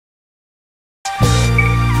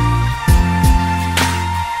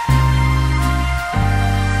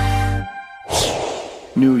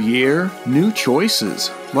year, new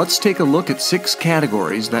choices. Let's take a look at 6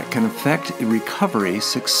 categories that can affect recovery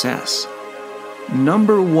success.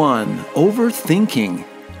 Number 1, overthinking.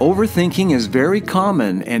 Overthinking is very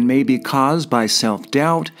common and may be caused by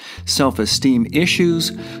self-doubt, self-esteem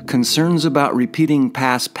issues, concerns about repeating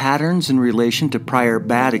past patterns in relation to prior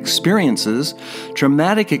bad experiences,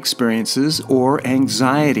 traumatic experiences, or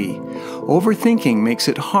anxiety. Overthinking makes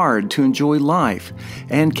it hard to enjoy life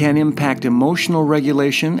and can impact emotional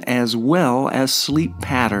regulation as well as sleep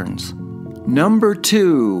patterns. Number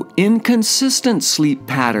 2, inconsistent sleep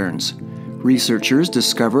patterns. Researchers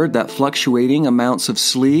discovered that fluctuating amounts of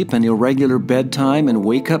sleep and irregular bedtime and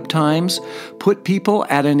wake-up times put people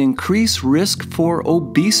at an increased risk for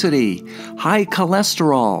obesity, high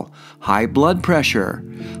cholesterol, high blood pressure,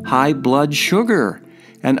 high blood sugar,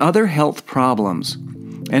 and other health problems.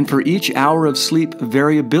 And for each hour of sleep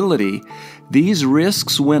variability, these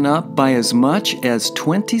risks went up by as much as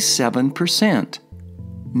 27%.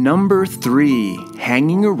 Number 3,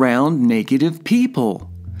 hanging around negative people.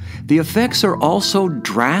 The effects are also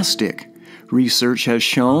drastic. Research has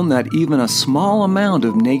shown that even a small amount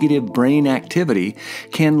of negative brain activity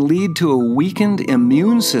can lead to a weakened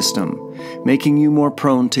immune system, making you more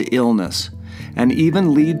prone to illness, and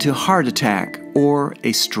even lead to heart attack or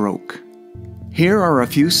a stroke. Here are a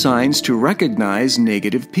few signs to recognize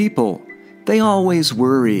negative people. They always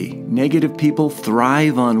worry. Negative people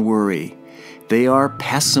thrive on worry. They are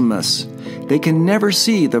pessimists. They can never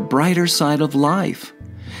see the brighter side of life.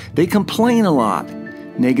 They complain a lot.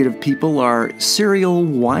 Negative people are serial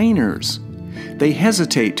whiners. They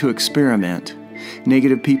hesitate to experiment.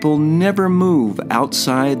 Negative people never move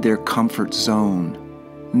outside their comfort zone.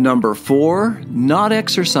 Number 4, not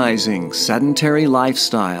exercising, sedentary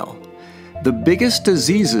lifestyle. The biggest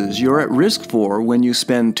diseases you're at risk for when you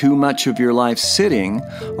spend too much of your life sitting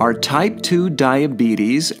are type 2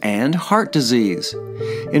 diabetes and heart disease.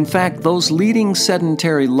 In fact, those leading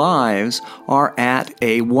sedentary lives are at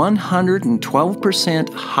a 112%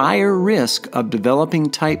 higher risk of developing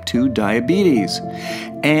type 2 diabetes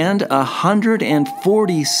and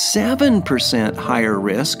 147% higher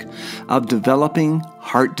risk of developing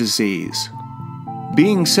heart disease.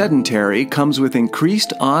 Being sedentary comes with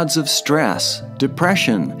increased odds of stress,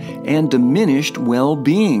 depression, and diminished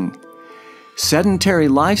well-being. Sedentary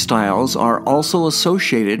lifestyles are also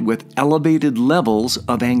associated with elevated levels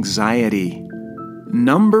of anxiety.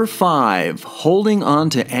 Number 5, holding on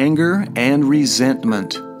to anger and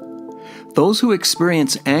resentment. Those who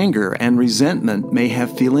experience anger and resentment may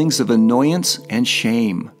have feelings of annoyance and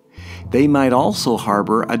shame. They might also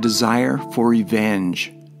harbor a desire for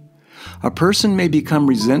revenge. A person may become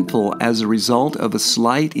resentful as a result of a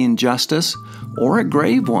slight injustice or a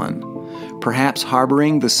grave one, perhaps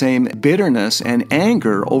harboring the same bitterness and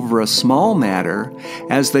anger over a small matter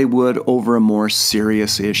as they would over a more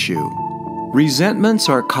serious issue. Resentments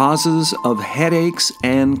are causes of headaches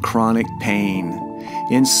and chronic pain,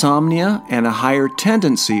 insomnia, and a higher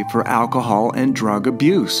tendency for alcohol and drug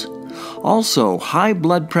abuse. Also, high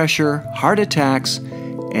blood pressure, heart attacks,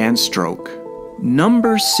 and stroke.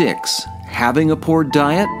 Number 6, having a poor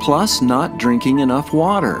diet plus not drinking enough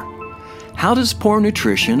water. How does poor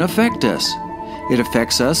nutrition affect us? It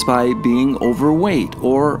affects us by being overweight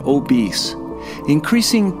or obese,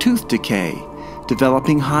 increasing tooth decay,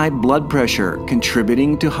 developing high blood pressure,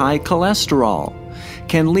 contributing to high cholesterol,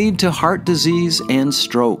 can lead to heart disease and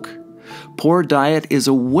stroke. Poor diet is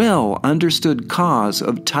a well-understood cause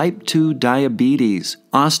of type 2 diabetes,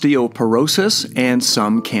 osteoporosis, and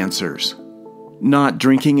some cancers. Not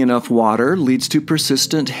drinking enough water leads to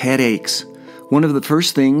persistent headaches. One of the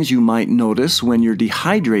first things you might notice when you're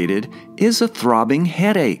dehydrated is a throbbing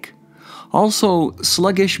headache. Also,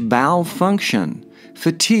 sluggish bowel function,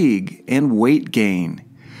 fatigue, and weight gain.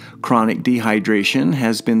 Chronic dehydration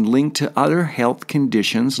has been linked to other health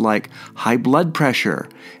conditions like high blood pressure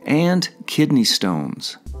and kidney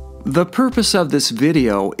stones. The purpose of this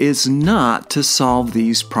video is not to solve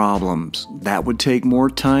these problems. That would take more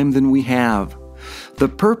time than we have. The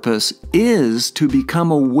purpose is to become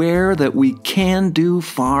aware that we can do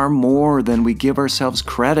far more than we give ourselves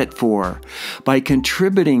credit for by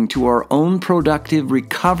contributing to our own productive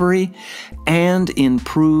recovery and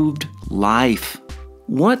improved life.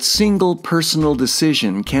 What single personal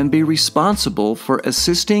decision can be responsible for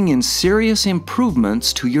assisting in serious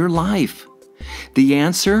improvements to your life? The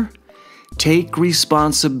answer? Take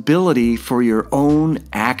responsibility for your own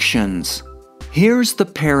actions. Here's the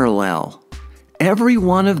parallel. Every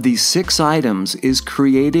one of these 6 items is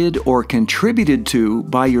created or contributed to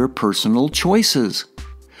by your personal choices.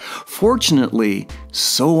 Fortunately,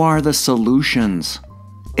 so are the solutions.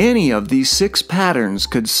 Any of these 6 patterns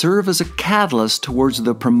could serve as a catalyst towards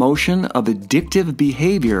the promotion of addictive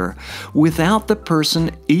behavior without the person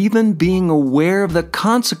even being aware of the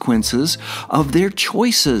consequences of their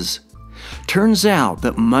choices. Turns out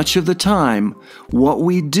that much of the time, what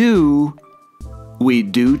we do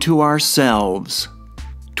to ourselves.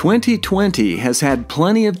 2020 has had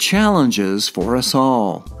plenty of challenges for us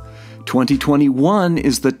all. 2021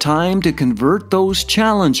 is the time to convert those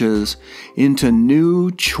challenges into new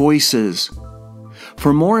choices.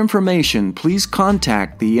 For more information, please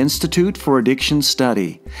contact the Institute for Addiction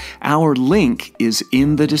Study. Our link is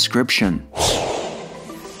in the description.